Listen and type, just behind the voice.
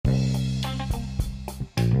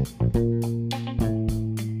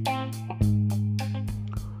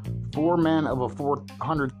Four men of a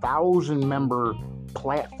 400,000 member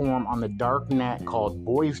platform on the dark net called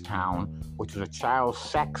Boys Town, which is a child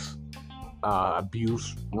sex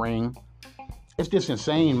abuse ring. It's just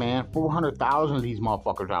insane, man. 400,000 of these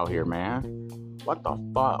motherfuckers out here, man. What the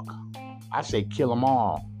fuck? I say kill them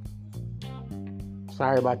all.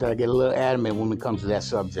 Sorry about that. I get a little adamant when it comes to that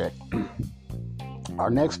subject. Our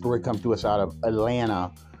next story comes to us out of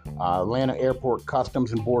Atlanta. Atlanta Airport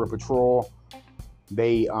Customs and Border Patrol.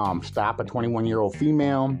 They stop a 21-year-old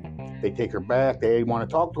female. They take her back. They want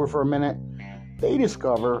to talk to her for a minute. They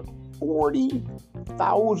discover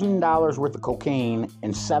 $40,000 worth of cocaine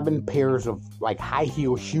and 7 pairs of like high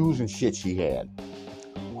heel shoes and shit she had.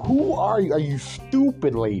 Who are you? Are you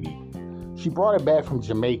stupid, lady? She brought it back from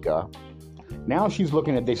Jamaica. Now she's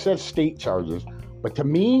looking at, they said state charges, but to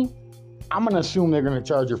me, I'm going to assume they're going to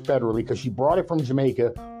charge her federally because she brought it from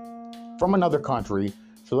Jamaica, from another country.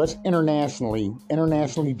 So that's internationally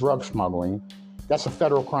drug smuggling. That's a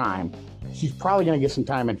federal crime. She's probably going to get some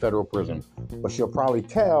time in federal prison, but she'll probably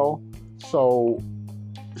tell, so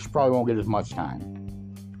she probably won't get as much time.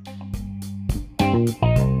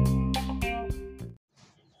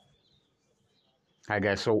 Hi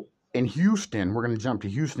guys, so in Houston, we're going to jump to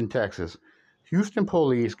Houston, Texas. Houston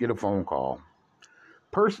police get a phone call.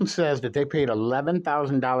 Person says that they paid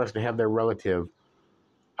 $11,000 to have their relative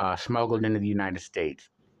smuggled into the United States.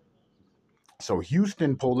 So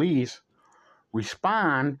Houston police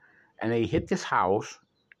respond and they hit this house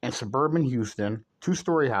in suburban Houston,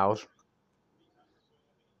 2-story house.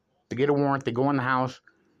 They get a warrant. They go in the house.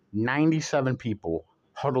 97 people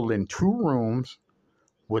huddled in 2 rooms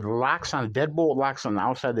with locks on, deadbolt locks on the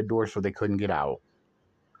outside of the door so they couldn't get out.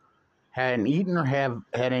 Hadn't eaten or had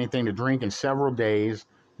anything to drink in several days.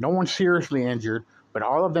 No one seriously injured, but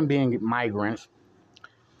all of them being migrants.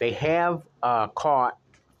 They have caught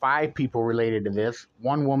 5 people related to this,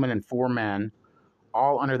 1 woman and 4 men,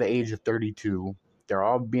 all under the age of 32. They're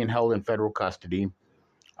all being held in federal custody.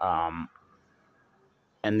 And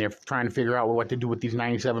they're trying to figure out what to do with these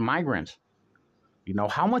 97 migrants. You know,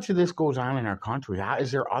 how much of this goes on in our country?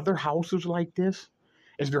 Is there other houses like this?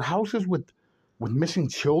 Is there houses with missing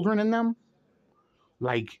children in them?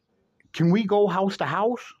 Like, can we go house to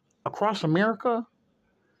house across America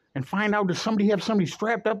and find out, does somebody have somebody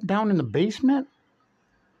strapped up down in the basement?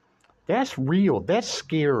 That's real. That's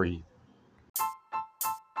scary.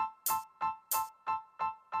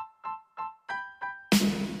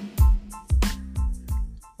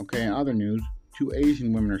 Okay, in other news, 2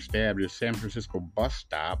 Asian women are stabbed at a San Francisco bus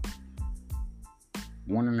stop.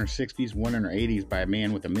 One in her 60s, one in her 80s, by a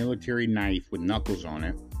man with a military knife with knuckles on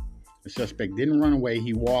it. The suspect didn't run away,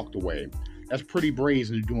 he walked away. That's pretty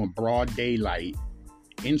brazen to do in broad daylight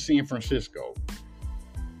in San Francisco.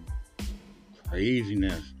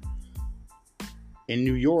 Craziness. In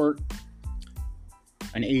New York,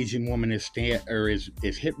 an Asian woman is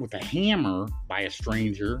hit with a hammer by a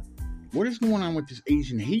stranger. What is going on with this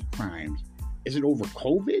Asian hate crimes? Is it over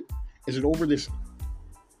COVID? Is it over this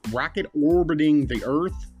rocket orbiting the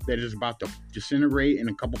Earth that is about to disintegrate and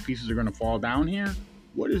a couple pieces are going to fall down here?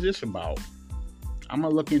 What is this about? I'm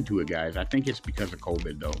going to look into it, guys. I think it's because of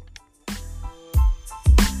COVID, though.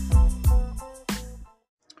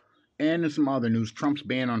 And in some other news, Trump's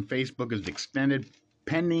ban on Facebook is extended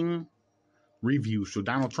pending review. So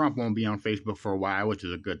Donald Trump won't be on Facebook for a while, which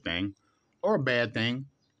is a good thing or a bad thing.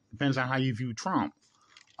 Depends on how you view Trump.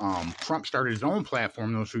 Trump started his own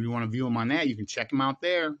platform, though, so if you want to view him on that, you can check him out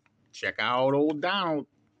there. Check out old Donald.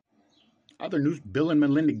 Other news, Bill and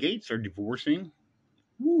Melinda Gates are divorcing.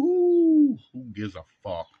 Woohoo! Who gives a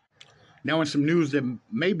fuck? Now, in some news that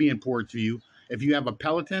may be important to you, if you have a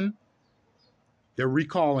Peloton, they're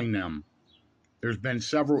recalling them. There's been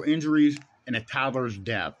several injuries and a toddler's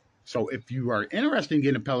death. So if you are interested in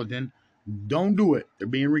getting a Peloton, don't do it. They're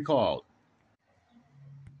being recalled.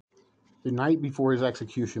 The night before his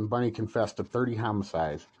execution, Bundy confessed to 30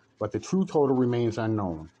 homicides, but the true total remains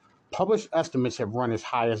unknown. Published estimates have run as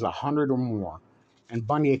high as 100 or more, and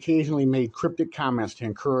Bundy occasionally made cryptic comments to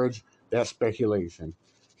encourage that speculation.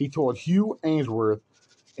 He told Hugh Ainsworth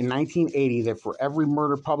in 1980 that for every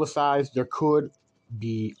murder publicized, there could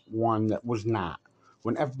be one that was not.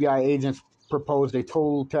 When FBI agents proposed a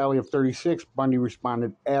total tally of 36, Bundy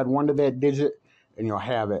responded, "Add 1 to that digit and you'll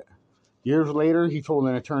have it." Years later, he told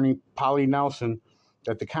an attorney, Polly Nelson,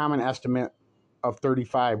 that the common estimate of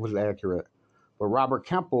 35 was accurate. But Robert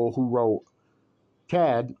Kemple, who wrote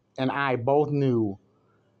Ted, and I both knew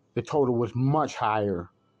the total was much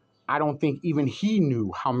higher. I don't think even he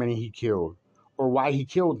knew how many he killed or why he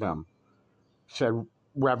killed them, said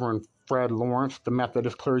Reverend Fred Lawrence, the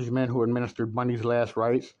Methodist clergyman who administered Bundy's last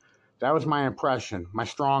rites. That was my impression, my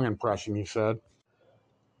strong impression, he said.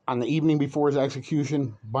 On the evening before his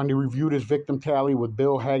execution, Bundy reviewed his victim tally with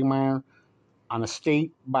Bill Hagmeyer on a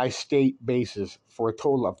state-by-state basis for a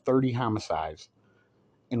total of 30 homicides.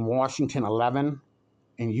 In Washington, 11,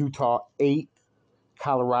 in Utah, 8,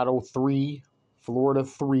 Colorado, 3, Florida,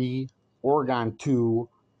 3, Oregon, 2,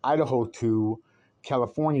 Idaho, 2,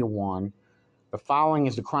 California, 1. The following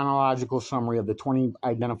is the chronological summary of the 20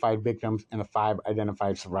 identified victims and the 5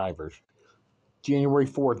 identified survivors. January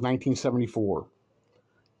 4th, 1974.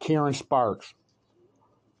 Karen Sparks,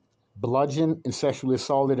 bludgeoned and sexually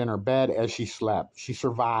assaulted in her bed as she slept. She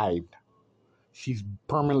survived. She's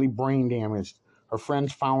permanently brain damaged. Her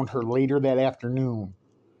friends found her later that afternoon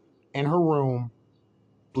in her room,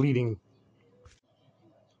 bleeding.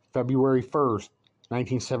 February 1st,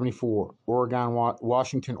 1974,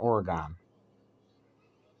 Washington, Oregon.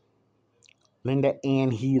 Linda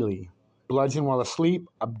Ann Healy, bludgeoned while asleep,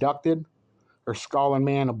 abducted, her skull and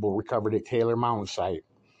mandible recovered at Taylor Mountain site.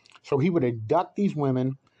 So he would abduct these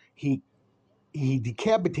women. He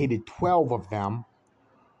decapitated 12 of them,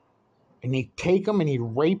 and he'd take them and he'd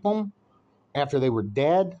rape them after they were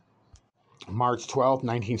dead. March 12th,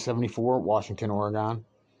 1974, Washington, Oregon.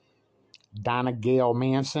 Donna Gail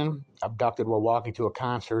Manson, abducted while walking to a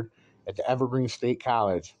concert at the Evergreen State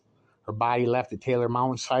College. Her body left the Taylor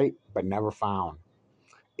Mountain site, but never found.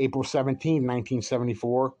 April 17,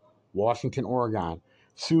 1974, Washington, Oregon.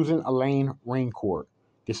 Susan Elaine Raincourt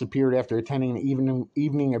disappeared after attending an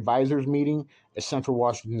evening advisors meeting at Central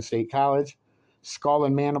Washington State College. Skull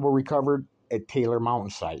and mandible recovered at Taylor Mountain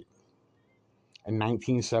site. In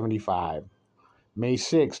 1975, May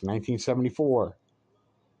 6, 1974,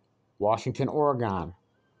 Washington, Oregon.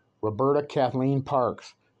 Roberta Kathleen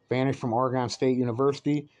Parks vanished from Oregon State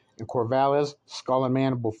University in Corvallis. Skull and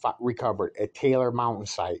mandible recovered at Taylor Mountain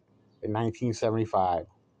site in 1975.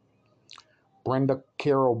 Brenda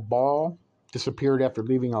Carol Ball disappeared after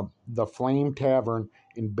leaving the Flame Tavern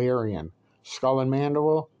in Berrien. Skull and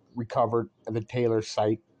mandible recovered at the Taylor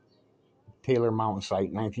Mountain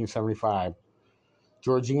site, 1975.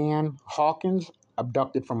 Georgianne Hawkins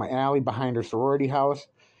abducted from an alley behind her sorority house.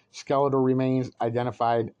 Skeletal remains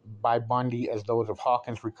identified by Bundy as those of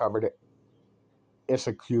Hawkins recovered at the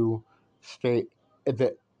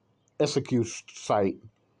Issaquah site.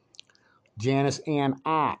 Janice Ann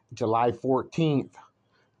Ott, July 14th,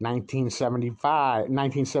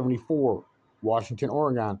 1974, Washington,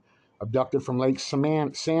 Oregon, abducted from Lake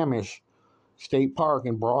Samish State Park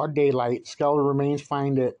in broad daylight. Skeletal remains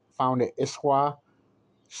found at Issaquah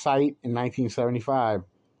site in 1975.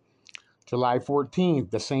 July 14th,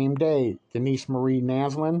 the same day, Denise Marie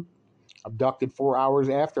Naslin, abducted 4 hours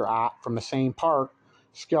after Ott from the same park.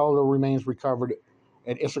 Skeletal remains recovered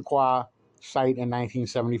at Issaquah site in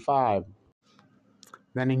 1975.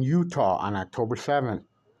 Then in Utah on October 7th,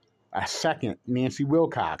 a second Nancy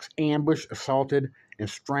Wilcox, ambushed, assaulted, and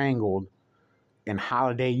strangled in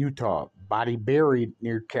Holiday, Utah. Body buried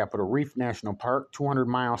near Capitol Reef National Park, 200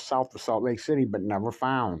 miles south of Salt Lake City, but never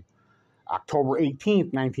found. October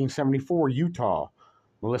 18th, 1974, Utah.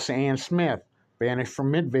 Melissa Ann Smith vanished from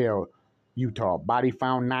Midvale, Utah. Body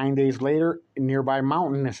found 9 days later in nearby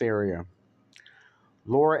mountainous area.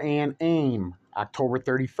 Laura Ann Aim, October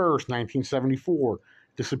 31st, 1974,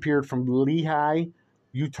 disappeared from Lehi,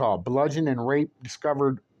 Utah. Bludgeoned and raped,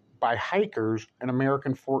 discovered by hikers in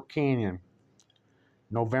American Fork Canyon.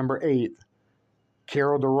 November 8th,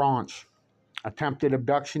 Carol DeRanche, attempted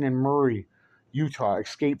abduction in Murray, Utah.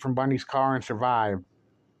 Escaped from Bundy's car and survived.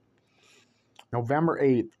 November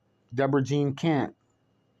 8th, Deborah Jean Kent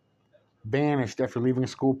vanished after leaving a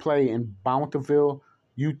school play in Bountiful,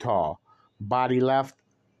 Utah. Body left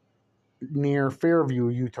near Fairview,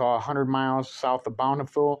 Utah, 100 miles south of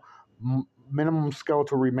Bountiful. Minimum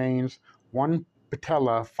skeletal remains, one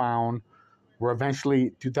patella found, were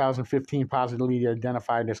eventually 2015 positively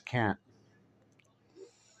identified as Kent.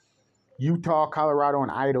 Utah, Colorado,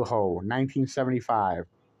 and Idaho, 1975.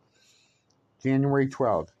 January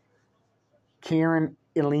 12th. Karen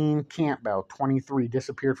Eileen Campbell, 23,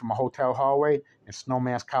 disappeared from a hotel hallway in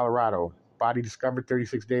Snowmass, Colorado. Body discovered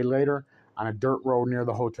 36 days later on a dirt road near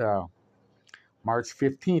the hotel. March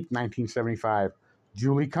 15th, 1975.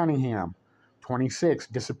 Julie Cunningham, 26,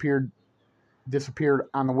 disappeared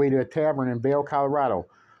on the way to a tavern in Vail, Colorado.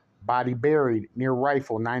 Body buried near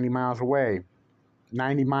Rifle, 90 miles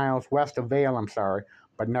west of Vail,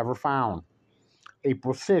 but never found.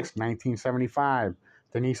 April 6, 1975.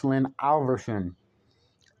 Denise Lynn Alverson,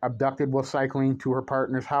 abducted while cycling to her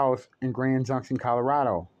partner's house in Grand Junction,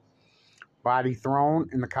 Colorado. Body thrown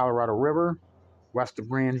in the Colorado River. west of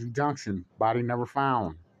Grandview Junction, body never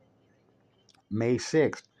found. May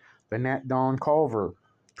 6th, Lynette Dawn Culver,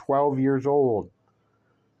 12 years old,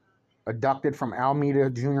 abducted from Alameda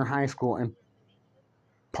Junior High School in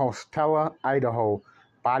Postella, Idaho,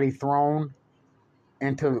 body thrown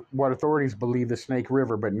into what authorities believe the Snake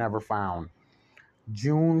River, but never found.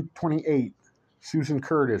 June 28th, Susan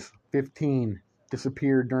Curtis, 15,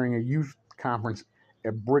 disappeared during a youth conference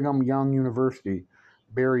at Brigham Young University.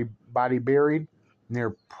 Body buried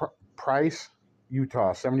near Price,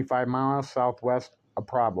 Utah, 75 miles southwest of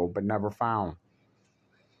Provo, but never found.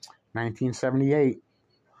 1978,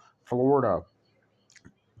 Florida,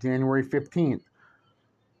 January 15th,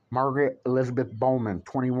 Margaret Elizabeth Bowman,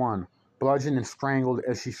 21, bludgeoned and strangled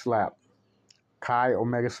as she slept. Chi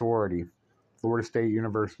Omega sorority, Florida State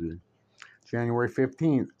University. January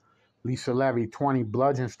 15th, Lisa Levy, 20,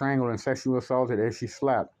 bludgeoned, strangled, and sexually assaulted as she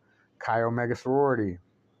slept. Chi Omega sorority,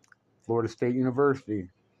 Florida State University.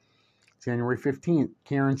 January 15th,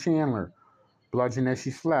 Karen Chandler, bludgeoned as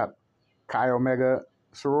she slept. Chi Omega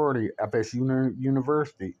sorority, FSU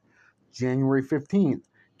University. January 15th,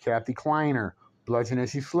 Kathy Kleiner, bludgeoned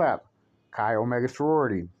as she slept. Chi Omega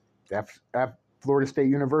sorority, Florida State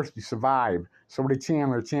University, survived. So did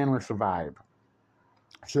Chandler. Chandler survived.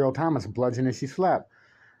 Cheryl Thomas, bludgeoned as she slept.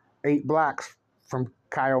 8 blocks from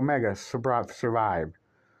Chi Omega, survived.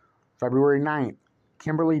 February 9th,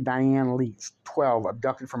 Kimberly Diane Leach, 12,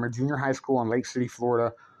 abducted from her junior high school in Lake City,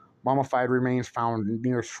 Florida. Mummified remains found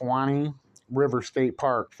near Suwannee River State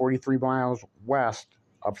Park, 43 miles west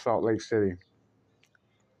of Salt Lake City.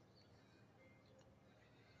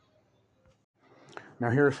 Now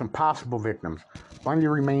here are some possible victims. Bundy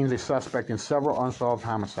remains a suspect in several unsolved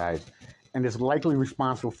homicides and is likely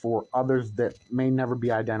responsible for others that may never be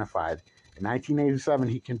identified. In 1987,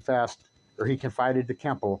 he confided to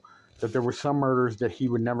Kemple that there were some murders that he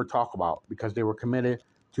would never talk about because they were committed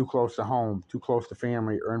too close to home, too close to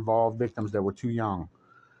family, or involved victims that were too young.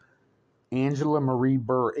 Angela Marie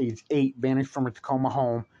Burr, age 8, vanished from her Tacoma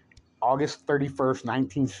home August 31st,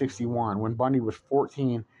 1961, when Bundy was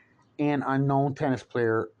 14. An unknown tennis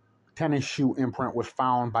shoe imprint was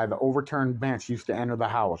found by the overturned bench used to enter the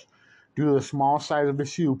house. Due to the small size of the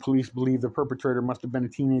shoe, police believe the perpetrator must have been a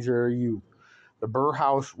teenager or a youth. The Burr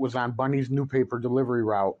house was on Bundy's newspaper delivery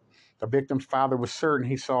route. The victim's father was certain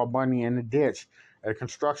he saw Bundy in a ditch at a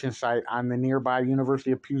construction site on the nearby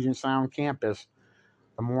University of Puget Sound campus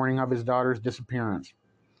the morning of his daughter's disappearance.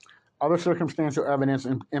 Other circumstantial evidence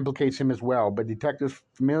implicates him as well, but detectives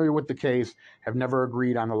familiar with the case have never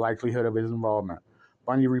agreed on the likelihood of his involvement.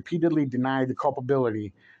 Bundy repeatedly denied the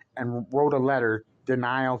culpability and wrote a letter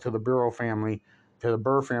denial to the Burr family in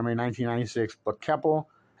 1996, but Keppel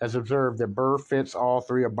has observed that Burr fits all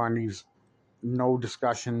three of Bundy's no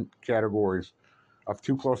discussion categories of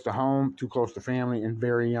too close to home, too close to family, and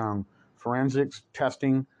very young. Forensics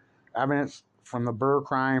testing evidence from the Burr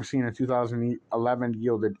crime scene in 2011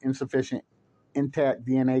 yielded insufficient intact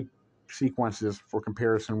DNA sequences for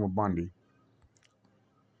comparison with Bundy.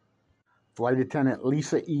 Flight attendant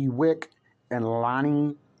Lisa E. Wick and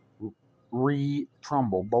Lonnie Ree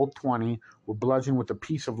Trumbull, both 20, were bludgeoned with a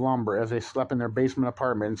piece of lumber as they slept in their basement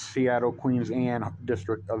apartment in Seattle, Queens Anne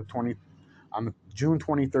district on June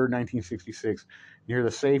 23, 1966, near the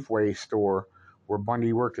Safeway store where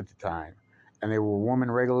Bundy worked at the time, and they were women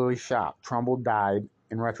regularly shot. Trumbull died.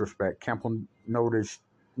 In retrospect, Kemple noted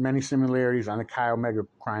many similarities on the Chi Omega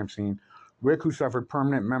crime scene. Wick, who suffered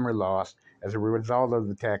permanent memory loss as a result of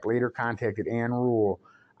the attack, later contacted Ann Rule.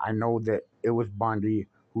 "I know that it was Bundy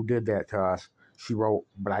who did that to us," she wrote,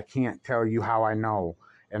 "but I can't tell you how I know."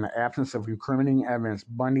 In the absence of incriminating evidence,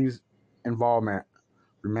 Bundy's involvement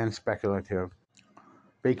remains speculative.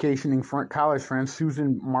 Vacationing college friends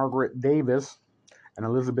Susan Margaret Davis and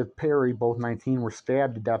Elizabeth Perry, both 19, were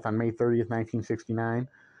stabbed to death on May 30th, 1969.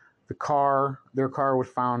 Their car was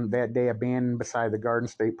found that day abandoned beside the Garden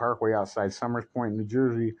State Parkway outside Summers Point, New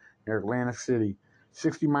Jersey, near Atlantic City,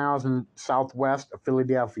 60 miles southwest of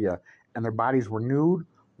Philadelphia, and their bodies were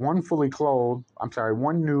one fully clothed,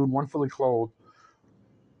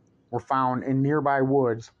 were found in nearby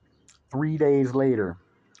woods 3 days later.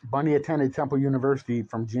 Bundy attended Temple University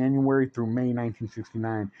from January through May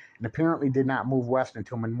 1969 and apparently did not move west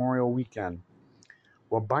until Memorial Weekend.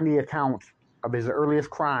 While Bundy accounts of his earliest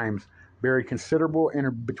crimes varied considerable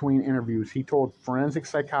between interviews, he told forensic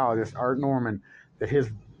psychologist Art Norman that his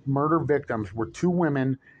murder victims were 2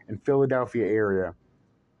 women in Philadelphia area.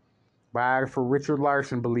 Biographer Richard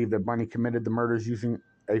Larson believed that Bundy committed the murders using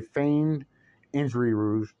a feigned injury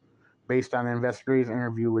ruse based on the investigator's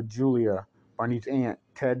interview with Julia, Bundy's aunt.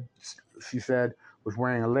 Ted, she said, was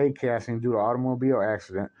wearing a leg casting due to an automobile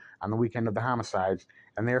accident on the weekend of the homicides,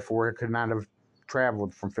 and therefore it could not have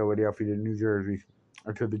traveled from Philadelphia to New Jersey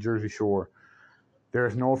or to the Jersey Shore. There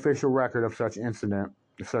is no official record of such an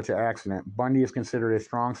accident. Bundy is considered a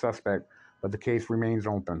strong suspect, but the case remains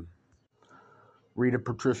open. Rita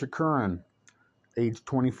Patricia Curran, age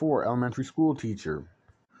 24, elementary school teacher.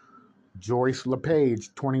 Joyce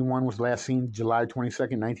LePage, 21, was last seen July 22,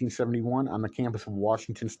 1971, on the campus of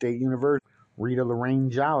Washington State University. Rita Lorraine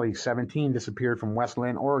Jolly, 17, disappeared from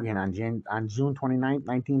Westland, Oregon on June 29,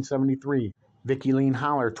 1973. Vicki Lene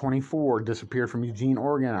Holler, 24, disappeared from Eugene,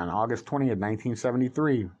 Oregon on August 20,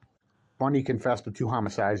 1973. Bundy confessed to 2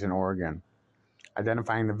 homicides in Oregon.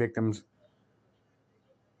 Identifying the victims,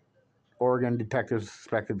 Oregon detectives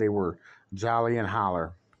suspected they were Jolly and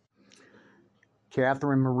Holler.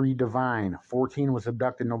 Catherine Marie Devine, 14, was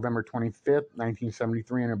abducted November 25,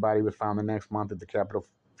 1973, and her body was found the next month at the Capitol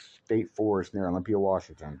State Forest near Olympia,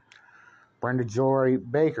 Washington. Brenda Joy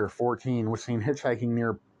Baker, 14, was seen hitchhiking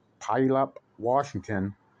near Puyallup,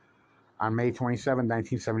 Washington on May 27,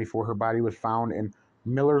 1974. Her body was found in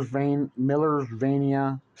Millersvania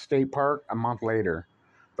State Park a month later.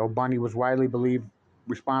 Though Bundy was widely believed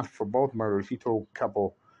responsible for both murders, he told the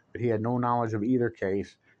couple that he had no knowledge of either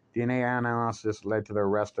case. DNA analysis led to the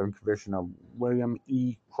arrest and conviction of William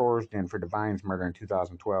E. Crorsden for Devine's murder in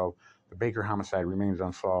 2012. The Baker homicide remains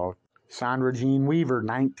unsolved. Sandra Jean Weaver,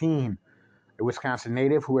 19, a Wisconsin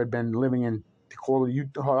native who had been living in Toccoa,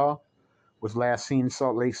 Utah, was last seen in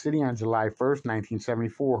Salt Lake City on July 1st,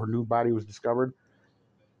 1974. Her new body was discovered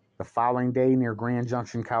the following day near Grand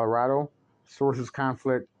Junction, Colorado. Sources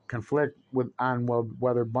conflict on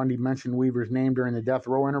whether Bundy mentioned Weaver's name during the death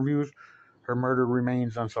row interviews. Her murder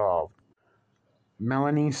remains unsolved.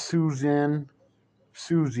 Melanie Susie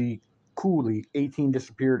Cooley, 18,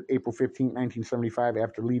 disappeared April 15, 1975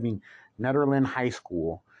 after leaving Nederland High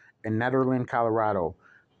School in Nederland, Colorado,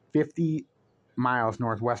 50 miles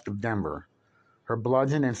northwest of Denver. Her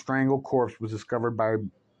bludgeoned and strangled corpse was discovered by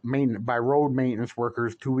road maintenance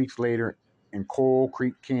workers 2 weeks later in Coal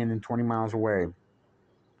Creek Canyon, 20 miles away.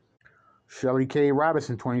 Shelley K.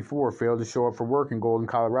 Robinson, 24, failed to show up for work in Golden,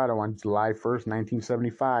 Colorado on July 1st,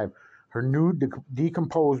 1975. Her new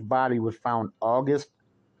decomposed body was found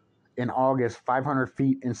in August 500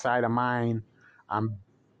 feet inside a mine on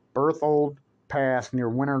Berthold Pass near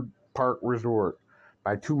Winter Park Resort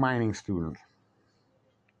by 2 mining students.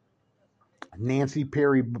 Nancy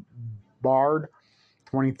Perry Bard,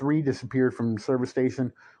 23, disappeared from the service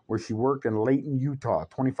station where she worked in Layton, Utah,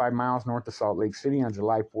 25 miles north of Salt Lake City on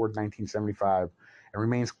July 4, 1975, and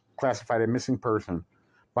remains classified as missing person.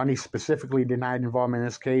 Bundy specifically denied involvement in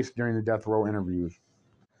this case during the death row interviews.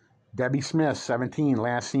 Debbie Smith, 17,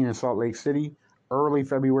 last seen in Salt Lake City, early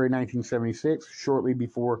February 1976, shortly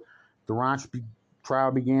before the Ranch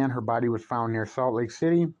trial began. Her body was found near Salt Lake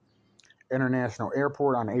City International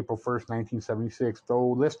Airport on April 1st, 1976.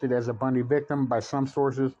 Though listed as a Bundy victim by some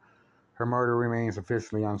sources, her murder remains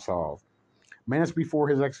officially unsolved. Minutes before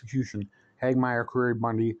his execution, Hagmeyer queried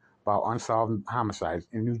Bundy about unsolved homicides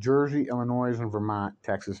in New Jersey, Illinois, and Vermont,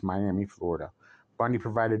 Texas, Miami, Florida. Bundy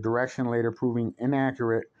provided direction, later proving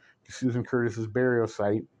inaccurate, to Susan Curtis's burial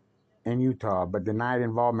site in Utah, but denied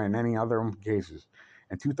involvement in any other cases.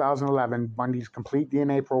 In 2011, Bundy's complete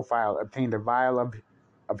DNA profile obtained a vial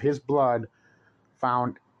of his blood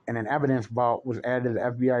found in an evidence vault was added to the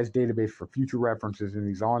FBI's database for future references in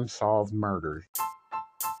these unsolved murders.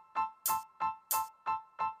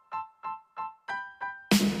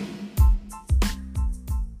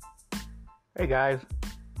 Hey guys,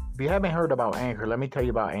 if you haven't heard about Anchor, let me tell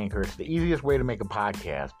you about Anchor. It's the easiest way to make a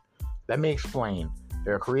podcast. Let me explain.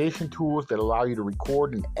 There are creation tools that allow you to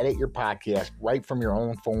record and edit your podcast right from your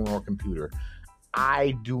own phone or computer.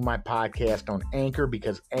 I do my podcast on Anchor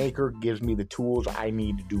because Anchor gives me the tools I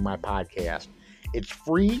need to do my podcast. It's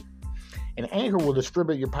free, and Anchor will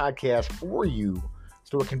distribute your podcast for you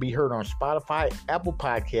so it can be heard on Spotify, Apple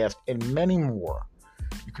Podcasts, and many more.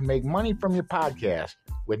 You can make money from your podcast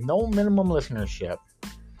with no minimum listenership.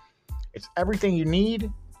 It's everything you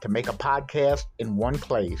need to make a podcast in one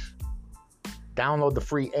place. Download the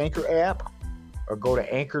free Anchor app or go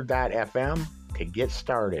to anchor.fm to get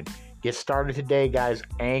started. Get started today, guys.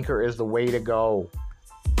 Anchor is the way to go.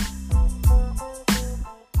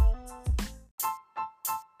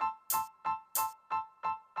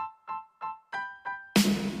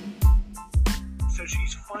 Says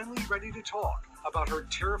she's finally ready to talk about her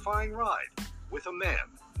terrifying ride with a man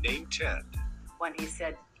named Ted. When he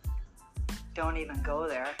said, "Don't even go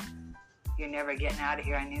there. You're never getting out of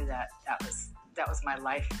here," I knew that was my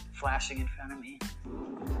life flashing in front of me.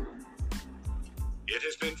 It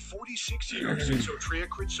has been 46 years since Otria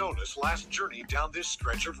Critzonis last journeyed down this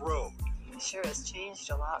stretch of road. It sure has changed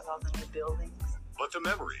a lot with all the new buildings. But the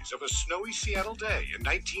memories of a snowy Seattle day in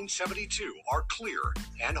 1972 are clear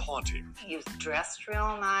and haunting. He was dressed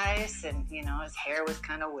real nice, and, you know, his hair was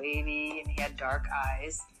kind of wavy, and he had dark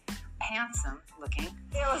eyes. Handsome looking.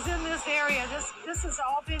 It was in this area. This has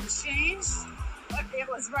all been changed, but it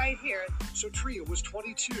was right here. So Tria was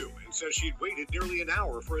 22 and says she'd waited nearly an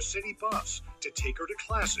hour for a city bus to take her to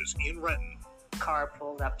classes in Renton. Car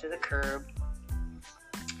pulled up to the curb,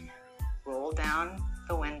 rolled down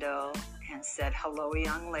the window, and said, "Hello,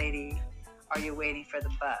 young lady, are you waiting for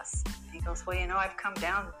the bus?" He goes, "Well, you know, I've come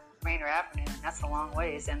down Rainer Avenue, and that's a long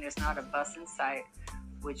ways, and there's not a bus in sight.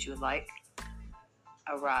 Would you like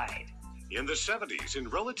a ride?" In the 70s, in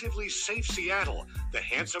relatively safe Seattle, the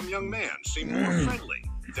handsome young man seemed more friendly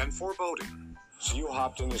than foreboding. So you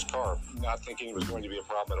hopped in his car, not thinking it was going to be a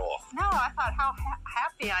problem at all? No, I thought how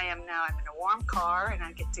happy I am now. I'm in a warm car, and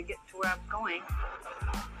I get to where I'm going.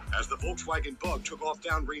 As the Volkswagen Bug took off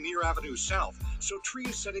down Rainier Avenue South, so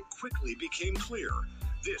Tria said it quickly became clear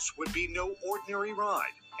this would be no ordinary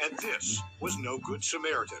ride, and this was no good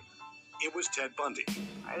Samaritan. It was Ted Bundy.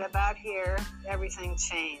 Right about here, everything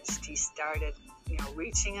changed. He started,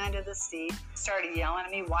 reaching under the seat, started yelling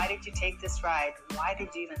at me, "Why did you take this ride? Why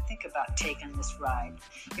did you even think about taking this ride?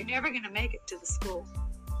 You're never going to make it to the school."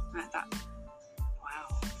 And I thought,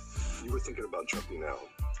 wow. You were thinking about jumping out.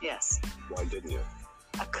 Yes. Why didn't you?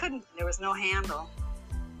 I couldn't. There was no handle.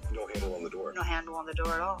 No handle on the door? No handle on the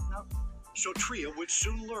door at all, nope. So Tria would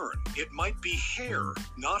soon learn it might be hair,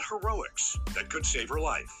 not heroics, that could save her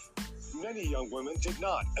life. Many young women did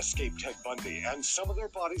not escape Ted Bundy, and some of their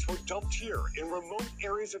bodies were dumped here in remote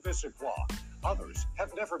areas of Issaquah. Others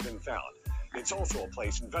have never been found. It's also a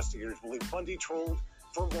place investigators believe Bundy trolled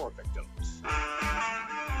for more victims.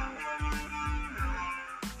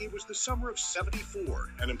 It was the summer of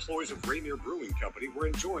 '74, and employees of Rainier Brewing Company were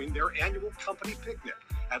enjoying their annual company picnic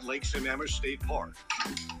at Lake Sammamish State Park.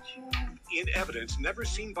 In evidence never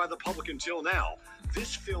seen by the public until now,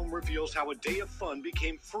 this film reveals how a day of fun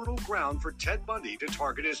became fertile ground for Ted Bundy to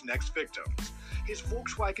target his next victims. His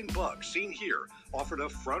Volkswagen Bug, seen here, offered a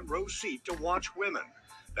front row seat to watch women.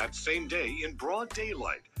 That same day, in broad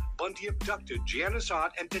daylight, Bundy abducted Janice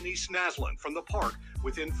Ott and Denise Naslin from the park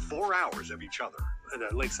within 4 hours of each other.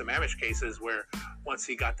 The Lake Sammamish cases where once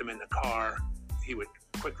he got them in the car, he would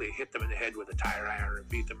quickly hit them in the head with a tire iron or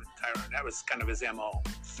beat them with a tire iron. That was kind of his MO.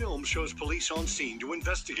 Film shows police on scene to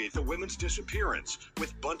investigate the women's disappearance,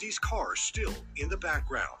 with Bundy's car still in the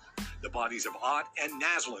background. The bodies of Ott and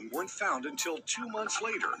Naslin weren't found until 2 months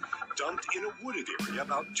later, dumped in a wooded area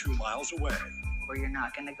about 2 miles away. Where you're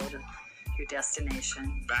not going to go to your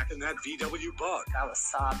destination. Back in that VW Bug, I was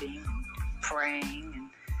sobbing and praying and,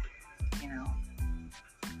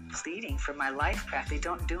 pleading for my life practically.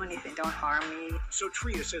 Don't do anything. Don't harm me. So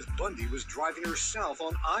Tria says Bundy was driving her south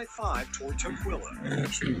on I-5 toward Tukwila.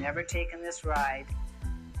 You should have never taken this ride,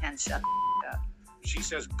 and shut the up. She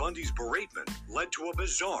says Bundy's beratement led to a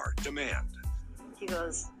bizarre demand. He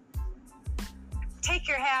goes, "Take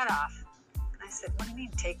your hat off." I said, "What do you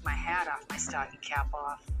mean take my hat off, my stocking cap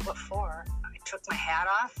off? What for?" I took my hat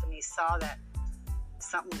off, and he saw that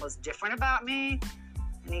something was different about me,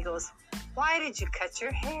 and he goes, "Why did you cut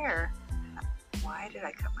your hair?" Why did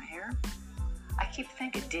I cut my hair? I keep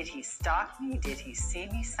thinking, did he stalk me? Did he see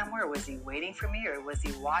me somewhere? Was he waiting for me, or was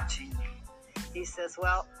he watching me? He says,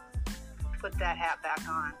 "Well, put that hat back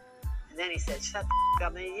on." And then he said, "Shut the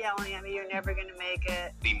up," and he's yelling at me, "You're never going to make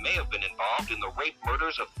it." He may have been involved in the rape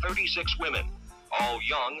murders of 36 women, all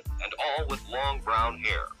young and all with long brown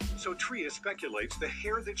hair. So Tria speculates the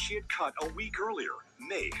hair that she had cut a week earlier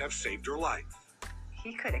may have saved her life.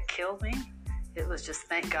 He could have killed me. It was just,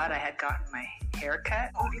 thank God I had gotten my hair cut.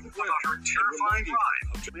 About her terrifying ride.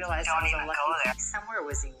 I realized I was unlucky. Somewhere,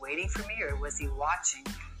 was he waiting for me, or was he watching?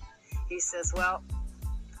 He says, "Well,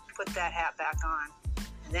 put that hat back on."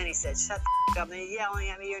 And then he said, "Shut the up," and he's yelling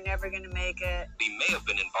at me, "You're never going to make it." He may have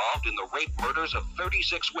been involved in the rape murders of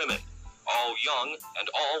 36 women, all young and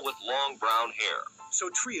all with long brown hair. So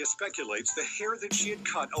Tria speculates the hair that she had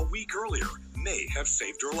cut a week earlier may have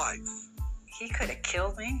saved her life. He could have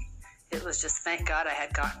killed me. It was just, thank God I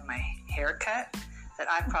had gotten my hair cut, that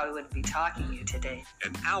I probably wouldn't be talking to you today.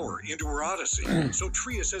 An hour into her odyssey, so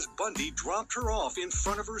Tria says Bundy dropped her off in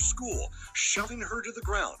front of her school, shoving her to the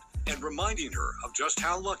ground and reminding her of just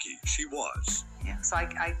how lucky she was. Yeah, so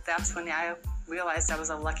I that's when I realized I was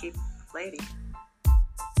a lucky lady.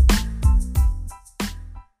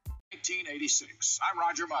 1986. I'm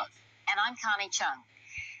Roger Mudd. And I'm Connie Chung.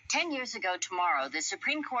 10 years ago tomorrow, the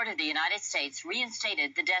Supreme Court of the United States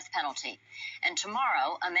reinstated the death penalty. And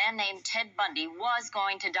tomorrow, a man named Ted Bundy was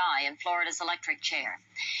going to die in Florida's electric chair.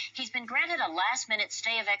 He's been granted a last-minute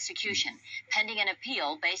stay of execution, pending an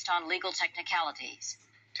appeal based on legal technicalities.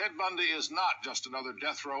 Ted Bundy is not just another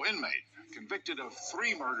death row inmate, convicted of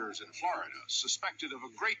 3 murders in Florida, suspected of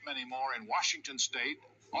a great many more in Washington State,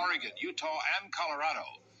 Oregon, Utah, and Colorado.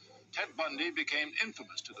 Ted Bundy became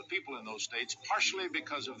infamous to the people in those states, partially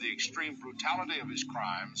because of the extreme brutality of his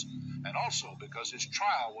crimes, and also because his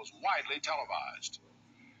trial was widely televised.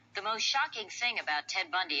 The most shocking thing about Ted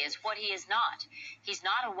Bundy is what he is not. He's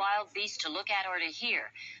not a wild beast to look at or to hear,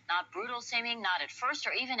 not brutal seeming, not at first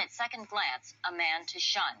or even at second glance, a man to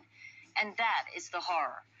shun. And that is the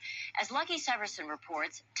horror. As Lucky Severson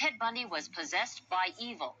reports, Ted Bundy was possessed by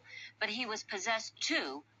evil, but he was possessed,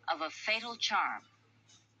 too, of a fatal charm.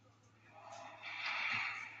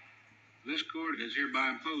 This court has hereby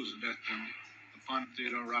imposed the death penalty upon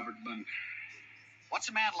Theodore Robert Bundy. What's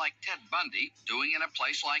a man like Ted Bundy doing in a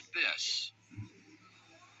place like this?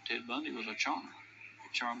 Ted Bundy was a charmer. He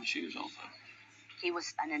charmed the shoes off of him. He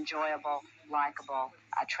was an enjoyable, likable,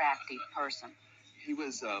 attractive person. He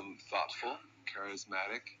was thoughtful,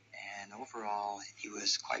 charismatic, and overall, he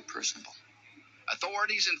was quite personable.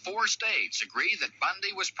 Authorities in 4 states agree that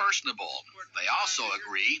Bundy was personable. They also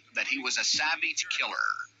agree that he was a savage killer.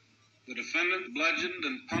 The defendant bludgeoned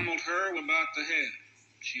and pummeled her about the head.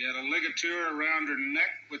 She had a ligature around her neck,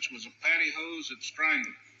 which was a pantyhose that strangled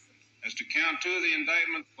her. As to count 2 of the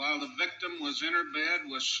indictment, while the victim was in her bed,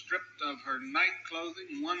 was stripped of her night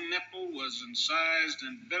clothing, 1 nipple was incised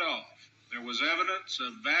and bit off. There was evidence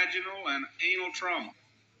of vaginal and anal trauma,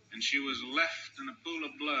 and she was left in a pool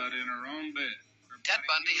of blood in her own bed. Ted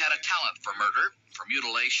Bundy had a talent for murder, for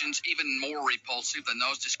mutilations even more repulsive than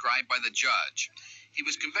those described by the judge. He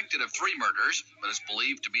was convicted of 3 murders, but is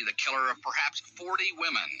believed to be the killer of perhaps 40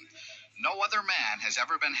 women. No other man has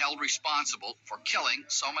ever been held responsible for killing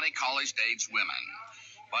so many college-aged women.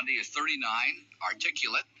 Bundy is 39,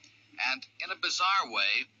 articulate, and, in a bizarre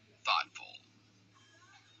way, thoughtful.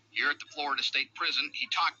 Here at the Florida State Prison, he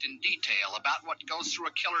talked in detail about what goes through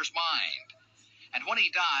a killer's mind. And when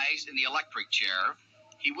he dies in the electric chair,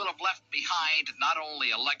 he will have left behind not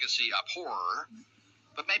only a legacy of horror,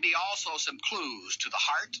 but maybe also some clues to the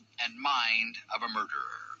heart and mind of a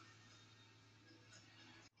murderer.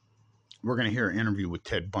 We're going to hear an interview with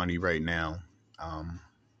Ted Bundy right now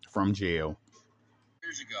from jail.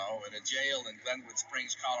 Years ago at a jail in Glenwood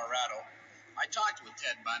Springs, Colorado, I talked with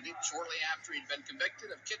Ted Bundy shortly after he'd been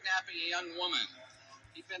convicted of kidnapping a young woman.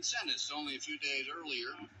 He'd been sentenced only a few days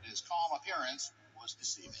earlier, and his calm appearance was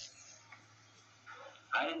deceiving.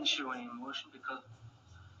 I didn't show any emotion because,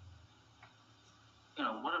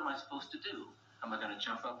 what am I supposed to do? Am I going to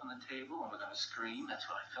jump up on the table? Am I going to scream? That's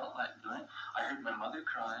what I felt like doing. I heard my mother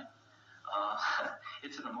cry.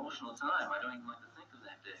 It's an emotional time. I don't even like to think of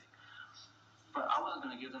that day. But I wasn't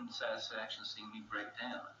going to give them the satisfaction of seeing me break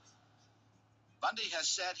down. Bundy has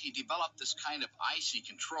said he developed this kind of icy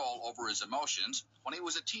control over his emotions when he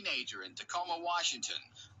was a teenager in Tacoma, Washington,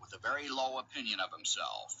 with a very low opinion of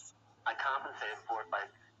himself. I compensated for it by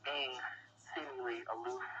being seemingly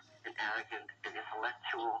aloof and arrogant and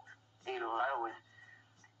intellectual. I always,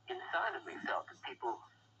 inside of me, felt that people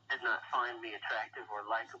did not find me attractive or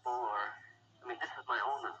likable this is my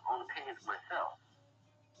own opinion of myself.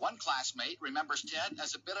 One classmate remembers Ted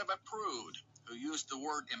as a bit of a prude who used the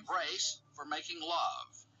word embrace for making love.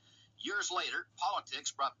 Years later,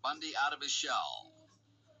 politics brought Bundy out of his shell.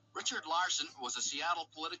 Richard Larson was a Seattle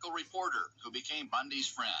political reporter who became Bundy's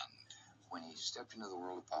friend. When he stepped into the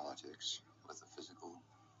world of politics with the physical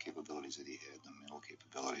capabilities that he had, the mental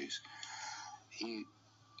capabilities, he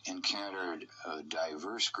encountered a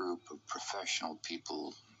diverse group of professional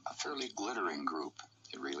people, a fairly glittering group,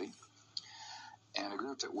 really, and a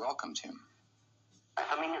group that welcomed him.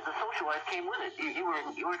 The social life came with it. You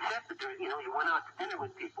were accepted. You went out to dinner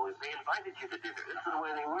with people. They invited you to dinner. This is the way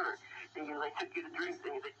they were. They took you to drinks.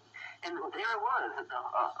 And there I was,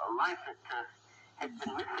 a life that had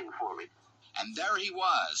been missing for me. And there he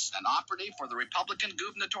was, an operative for the Republican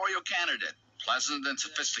gubernatorial candidate, pleasant and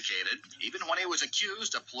sophisticated, even when he was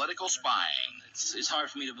accused of political spying. It's hard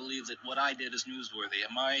for me to believe that what I did is newsworthy.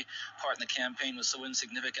 And my part in the campaign was so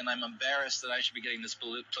insignificant, I'm embarrassed that I should be getting this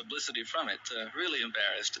publicity from it. Really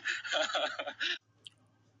embarrassed.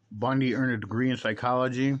 Bundy earned a degree in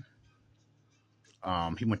psychology.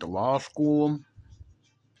 He went to law school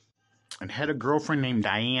and had a girlfriend named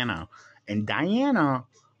Diana. And Diana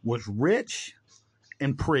was rich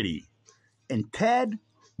and pretty. And Ted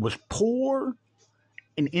was poor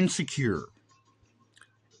and insecure.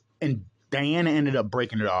 And Diana ended up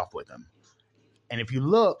breaking it off with him. And if you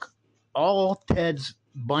look, all Ted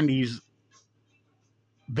Bundy's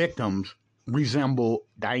victims resemble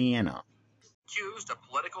Diana. Accused of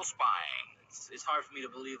political spying. It's hard for me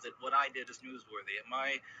to believe that what I did is newsworthy. And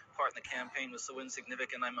my part in the campaign was so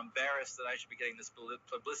insignificant, I'm embarrassed that I should be getting this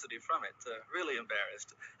publicity from it. Really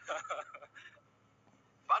embarrassed.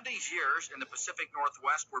 Bundy's years in the Pacific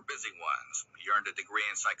Northwest were busy ones. He earned a degree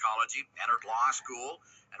in psychology, entered law school,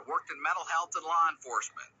 and worked in mental health and law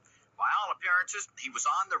enforcement. By all appearances, he was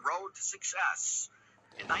on the road to success.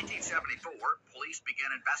 In 1974, police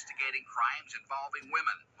began investigating crimes involving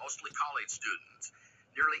women, mostly college students.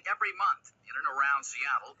 Nearly every month, in and around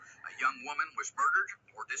Seattle, a young woman was murdered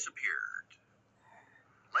or disappeared.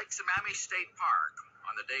 Lake Sammamish State Park.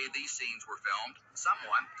 On the day these scenes were filmed,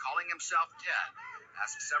 someone, calling himself Ted,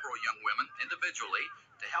 asked several young women individually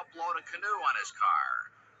to help load a canoe on his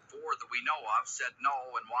car. 4 that we know of said no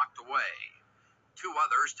and walked away. 2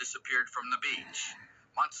 others disappeared from the beach.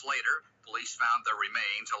 Months later, police found their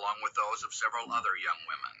remains along with those of several other young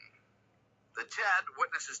women. The Ted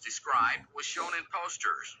witnesses described was shown in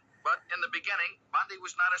posters, but in the beginning, Bundy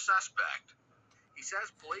was not a suspect. He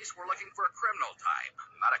says police were looking for a criminal type,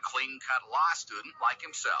 not a clean-cut law student like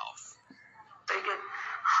himself. They get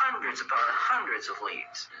hundreds upon hundreds of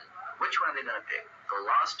leads. Which one are they going to pick? The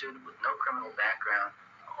law student with no criminal background,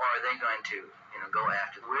 or are they going to, go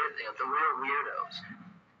after the real weirdos?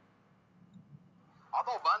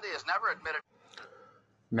 Although Bundy has never admitted.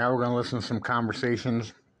 Now we're going to listen to some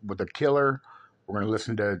conversations with the killer. We're going to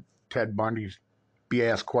listen to Ted Bundy be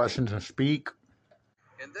asked questions and speak.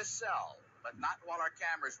 In this cell, but not while our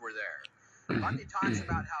cameras were there. Bundy talks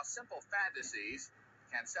about how simple fantasies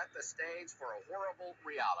can set the stage for a horrible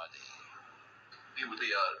reality. People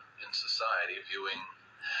in society viewing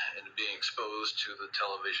and being exposed to the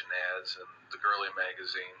television ads and the girly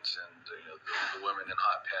magazines and the women in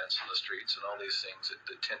hot pants in the streets and all these things that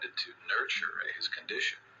tended to nurture his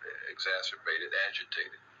condition, exacerbate it,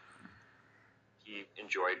 agitate it. He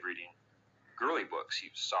enjoyed reading girly books,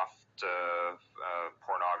 soft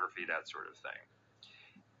pornography, that sort of thing.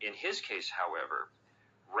 In his case, however,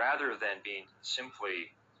 rather than being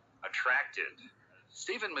simply attracted,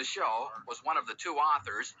 Stephen Michaud was one of the 2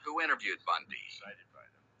 authors who interviewed Bundy.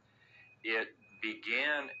 It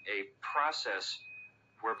began a process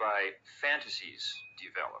whereby fantasies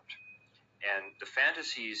developed. And the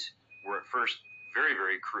fantasies were at first very,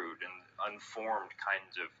 very crude and unformed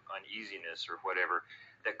kinds of uneasiness or whatever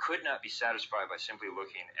that could not be satisfied by simply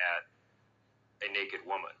looking at a naked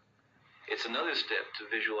woman. It's another step to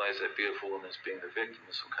visualize that beautiful woman as being the victim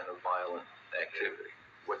of some kind of violent activity.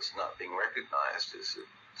 What's not being recognized is that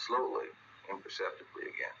slowly, imperceptibly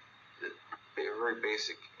again, that very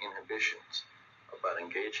basic inhibitions about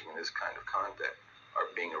engaging in this kind of conduct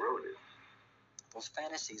are being eroded. Those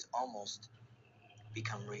fantasies almost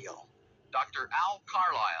become real. Dr. Al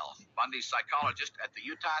Carlisle, Bundy's psychologist at the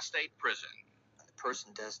Utah State Prison. The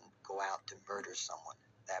person doesn't go out to murder someone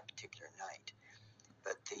that particular night,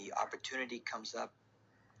 but the opportunity comes up,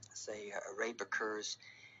 say a rape occurs,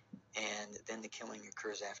 and then the killing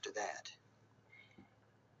occurs after that.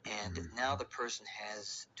 And now the person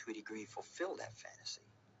has, to a degree, fulfilled that fantasy.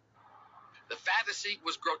 The fantasy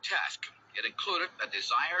was grotesque. It included a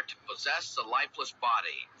desire to possess the lifeless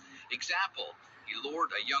body. Example, he lured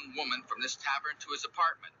a young woman from this tavern to his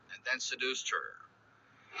apartment and then seduced her.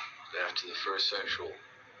 After the first sexual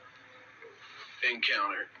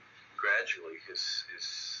encounter, gradually his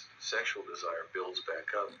sexual desire builds back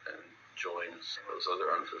up and joins those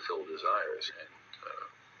other unfulfilled desires, and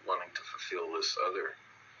wanting to fulfill this other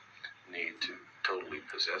need to totally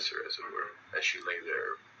possess her, as it were, as she lay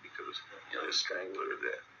there because he strangled her to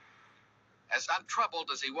death. As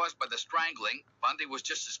untroubled as he was by the strangling, Bundy was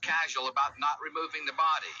just as casual about not removing the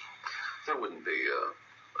body. There wouldn't be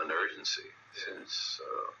an urgency, since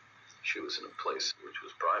she was in a place which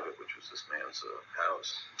was private, which was this man's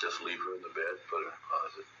house. Just leave her in the bed, put her in a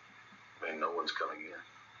closet, and no one's coming in.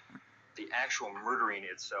 The actual murdering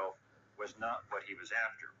itself was not what he was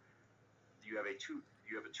after. You have a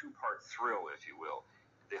two-part thrill, if you will.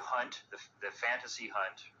 The hunt, the fantasy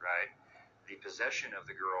hunt, right? The possession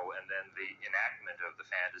of the girl, and then the enactment of the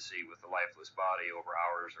fantasy with the lifeless body over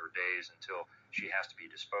hours or days until she has to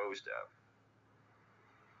be disposed of.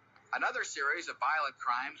 Another series of violent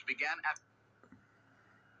crimes began after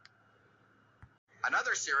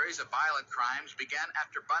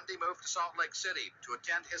Bundy moved to Salt Lake City to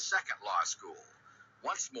attend his second law school.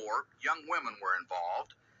 Once more, young women were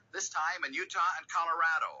involved, this time in Utah and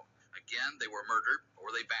Colorado. Again, they were murdered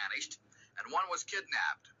or they vanished, and one was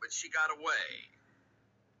kidnapped, but she got away.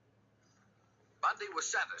 Bundy was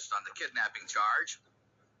sentenced on the kidnapping charge.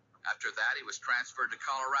 After that, he was transferred to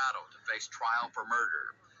Colorado to face trial for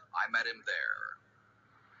murder. I met him there.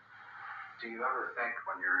 Do you ever think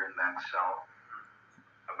when you're in that cell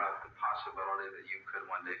about the possibility that you could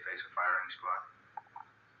one day face a firing squad?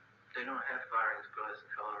 They don't have firing squads in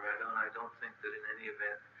Colorado, and I don't think that in any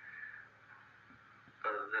event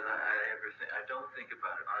that I don't think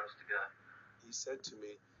about it, honest to God. He said to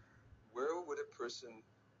me, where would a person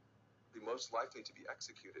be most likely to be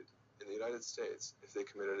executed in the United States if they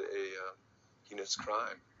committed a heinous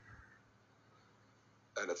crime?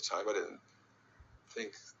 And at the time, I didn't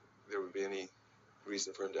think there would be any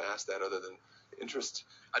reason for him to ask that other than interest.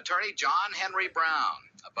 Attorney John Henry Brown,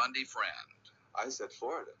 a Bundy friend. I said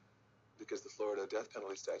Florida, because the Florida death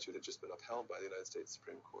penalty statute had just been upheld by the United States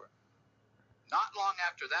Supreme Court. Not long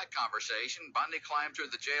after that conversation, Bundy climbed through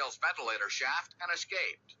the jail's ventilator shaft and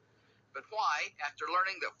escaped. But why, after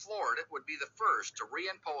learning that Florida would be the first to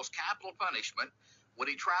reimpose capital punishment, would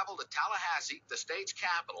he travel to Tallahassee, the state's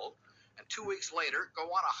capital, and 2 weeks later go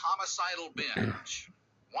on a homicidal binge?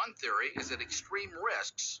 One theory is that extreme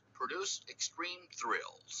risks produce extreme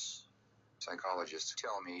thrills. Psychologists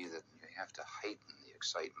tell me that you have to heighten the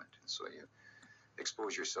excitement, and so you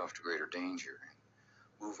expose yourself to greater danger and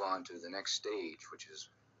move on to the next stage, which is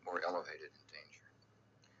more elevated in danger.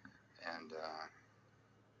 And,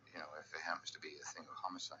 if it happens to be a thing of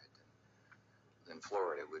homicide, then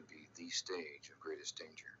Florida would be the stage of greatest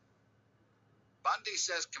danger. Bundy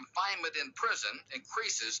says confinement in prison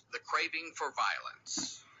increases the craving for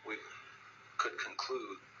violence. We could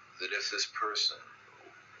conclude that if this person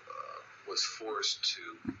was forced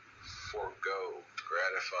to forego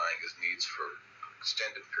gratifying his needs for an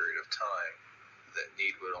extended period of time, that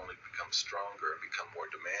need would only become stronger and become more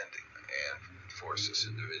demanding and force this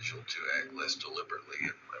individual to act less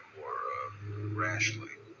deliberately and more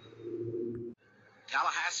rashly.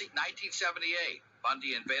 Tallahassee, 1978.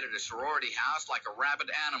 Bundy invaded a sorority house like a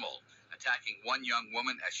rabid animal, attacking one young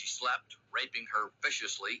woman as she slept, raping her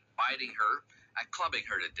viciously, biting her, and clubbing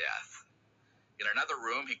her to death. In another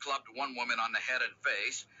room, he clubbed one woman on the head and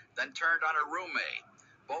face, then turned on her roommate.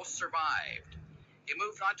 Both survived. He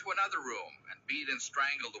moved on to another room and beat and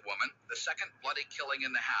strangled the woman, the second bloody killing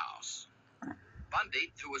in the house.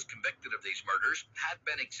 Bundy, who was convicted of these murders, had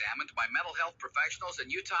been examined by mental health professionals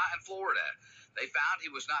in Utah and Florida. They found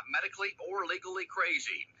he was not medically or legally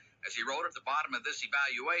crazy. As he wrote at the bottom of this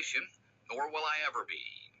evaluation, nor will I ever be.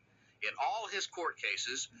 In all his court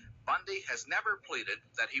cases, Bundy has never pleaded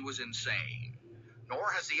that he was insane.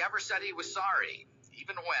 Nor has he ever said he was sorry,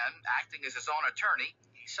 even when, acting as his own attorney,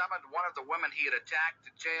 he summoned one of the women he had attacked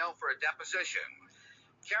to jail for a deposition.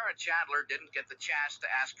 Karen Chandler didn't get the chance to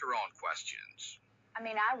ask her own questions. I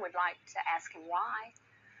mean, I would like to ask him why.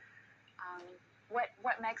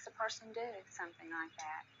 What makes a person do something like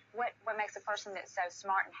that? What makes a person that's so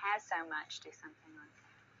smart and has so much do something like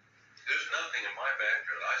that? There's nothing in my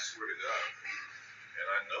background, I swear to God, and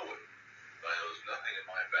I know it. There's nothing in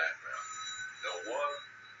my background. No one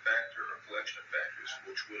factor or collection of factors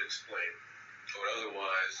which would explain or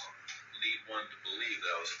otherwise lead one to believe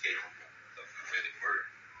that I was capable of committing murder.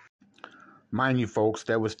 Mind you, folks,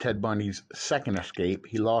 that was Ted Bundy's second escape.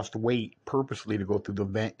 He lost weight purposely to go through the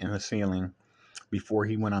vent in the ceiling before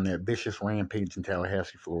he went on that vicious rampage in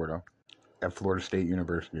Tallahassee, Florida, at Florida State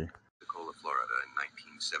University. Pensacola, Florida in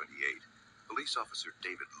 1978. Police officer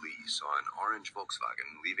David Lee saw an orange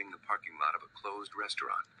Volkswagen leaving the parking lot of a closed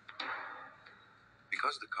restaurant.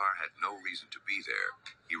 Because the car had no reason to be there,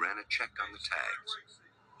 he ran a check on the tags.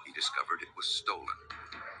 He discovered it was stolen.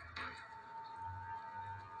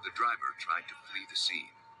 The driver tried to flee the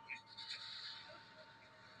scene.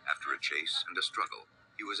 After a chase and a struggle,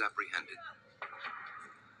 he was apprehended.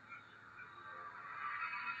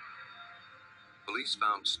 Police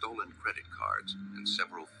found stolen credit cards and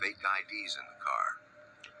several fake IDs in the car.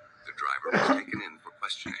 The driver was taken in for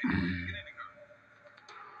questioning.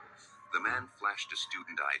 The man flashed a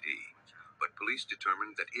student ID, but police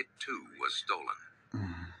determined that it too was stolen.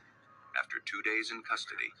 After 2 days in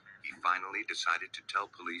custody, he finally decided to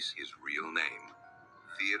tell police his real name,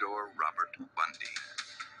 Theodore Robert Bundy.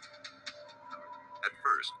 At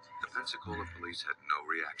first, the Pensacola police had no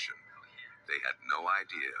reaction. They had no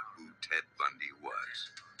idea who Ted Bundy was.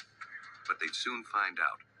 But they'd soon find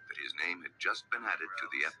out that his name had just been added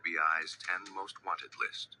to the FBI's 10 most wanted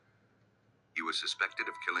list. He was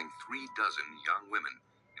suspected of killing 36 young women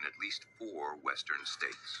in at least 4 western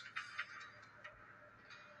states.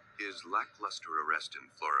 His lackluster arrest in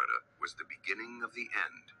Florida was the beginning of the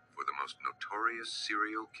end for the most notorious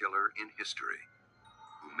serial killer in history,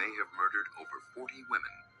 who may have murdered over 40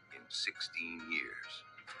 women in 16 years.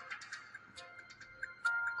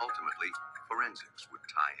 ultimately, forensics would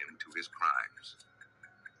tie him to his crimes.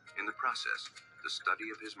 In the process, the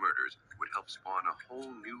study of his murders would help spawn a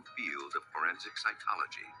whole new field of forensic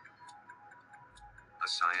psychology. A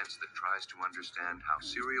science that tries to understand how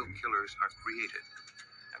serial killers are created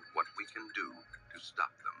and what we can do to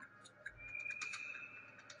stop them.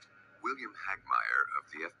 William Hagmeyer of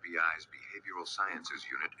the FBI's Behavioral Sciences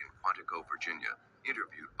Unit in Quantico, Virginia,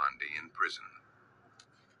 interviewed Bundy in prison.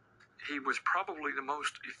 He was probably the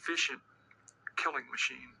most efficient killing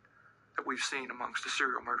machine that we've seen amongst the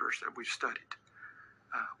serial murderers that we've studied.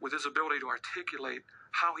 With his ability to articulate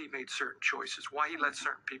how he made certain choices, why he let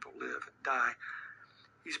certain people live and die,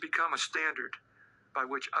 he's become a standard by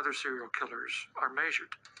which other serial killers are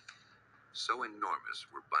measured. So enormous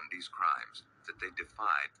were Bundy's crimes that they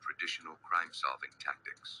defied traditional crime-solving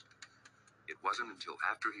tactics. It wasn't until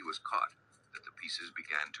after he was caught that the pieces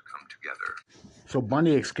began to come together. So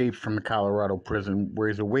Bundy escapes from the Colorado prison where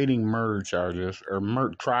he's awaiting murder charges, or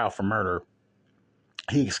trial for murder.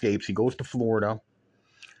 He escapes. He goes to Florida,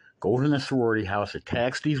 goes in the sorority house,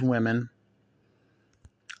 attacks these women.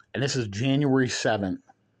 And this is January 7th,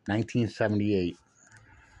 1978.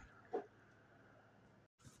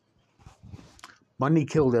 Bundy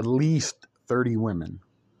killed at least 30 women.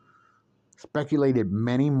 Speculated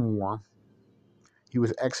many more. He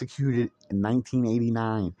was executed in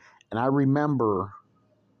 1989. And I remember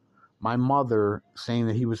my mother saying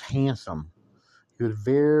that he was handsome. He was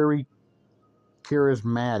very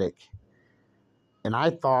charismatic. And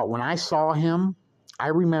I thought, when I saw him, I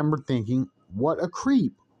remember thinking, what a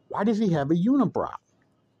creep. Why does he have a unibrow?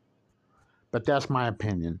 But that's my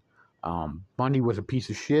opinion. Bundy was a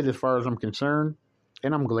piece of shit as far as I'm concerned.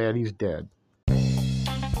 And I'm glad he's dead.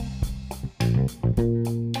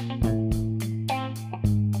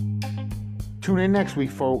 Tune in next week,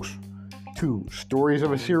 folks, to Stories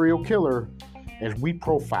of a Serial Killer as we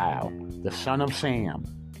profile the son of Sam.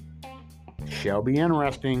 Shall be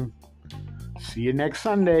interesting. See you next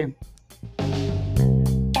Sunday.